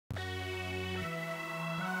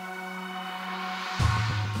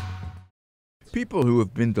People who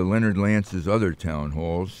have been to Leonard Lance's other town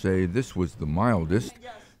halls say this was the mildest.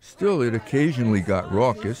 Still, it occasionally got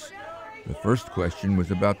raucous. The first question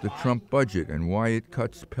was about the Trump budget and why it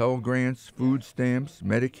cuts Pell Grants, food stamps,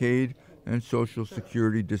 Medicaid, and Social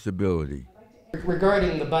Security disability.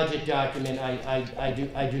 Regarding the budget document,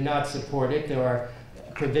 I do not support it. There are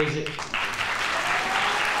provisions.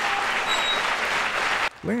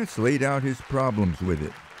 Lance laid out his problems with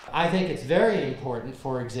it. I think it's very important,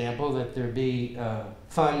 for example, that there be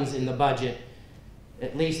funds in the budget,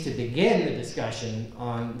 at least to begin the discussion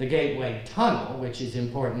on the Gateway Tunnel, which is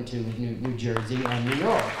important to New Jersey and New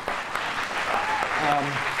York.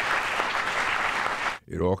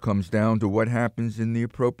 It all comes down to what happens in the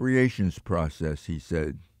appropriations process, he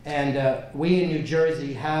said. And we in New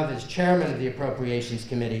Jersey have, as chairman of the Appropriations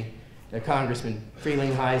Committee, Congressman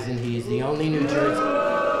Frelinghuysen. He is the only New Jersey.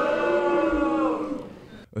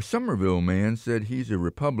 A Somerville man said he's a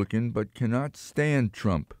Republican but cannot stand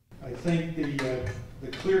Trump. I think the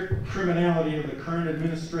clear criminality of the current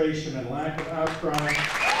administration and lack of outcry.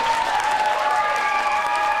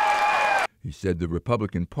 He said the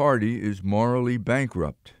Republican Party is morally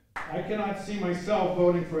bankrupt. I cannot see myself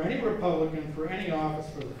voting for any Republican for any office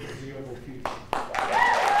for the foreseeable future.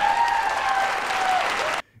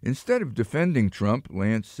 Instead of defending Trump,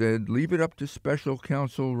 Lance said, leave it up to Special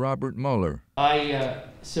Counsel Robert Mueller. I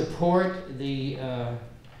support the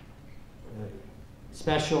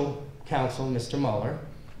Special Counsel, Mr. Mueller.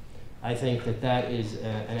 I think that is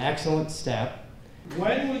an excellent step.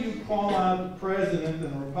 When will you call on the President and the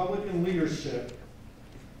Republican leadership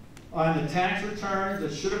on the tax returns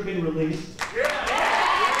that should have been released?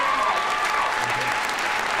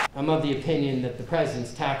 I'm of the opinion that the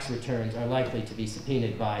President's tax returns are likely to be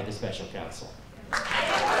subpoenaed by the Special Counsel.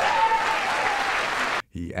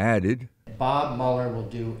 He added, Bob Mueller will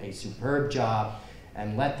do a superb job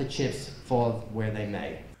and let the chips fall where they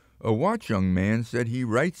may. A Watchung man said he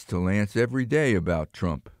writes to Lance every day about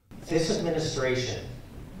Trump. This administration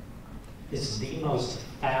is the most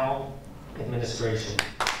foul administration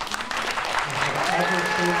I have ever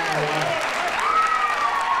seen in my life.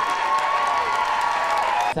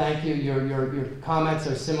 Thank you. Your comments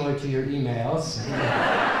are similar to your emails.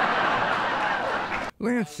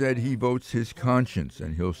 Lance said he votes his conscience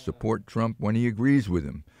and he'll support Trump when he agrees with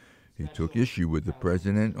him. He took issue with the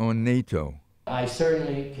president on NATO. I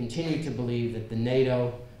certainly continue to believe that the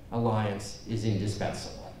NATO alliance is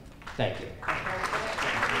indispensable. Thank you.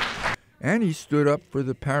 And he stood up for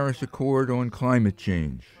the Paris Accord on climate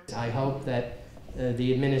change. I hope that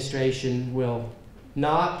the administration will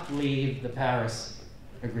not leave the Paris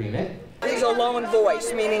Agreement. He's a lone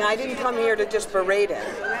voice, meaning I didn't come here to just berate him,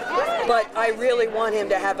 but I really want him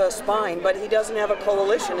to have a spine, but he doesn't have a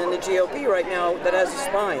coalition in the GOP right now that has a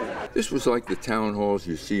spine. This was like the town halls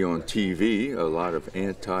you see on TV, a lot of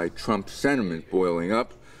anti-Trump sentiment boiling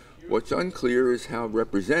up. What's unclear is how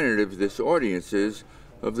representative this audience is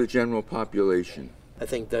of the general population. I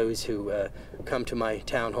think those who come to my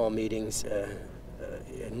town hall meetings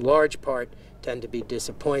in large part tend to be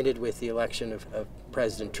disappointed with the election of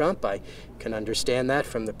President Trump. I can understand that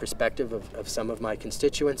from the perspective of some of my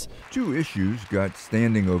constituents. Two issues got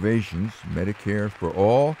standing ovations: Medicare for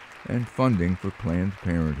all and funding for Planned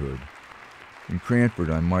Parenthood. In Cranford,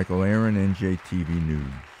 I'm Michael Aaron, NJTV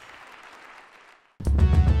News.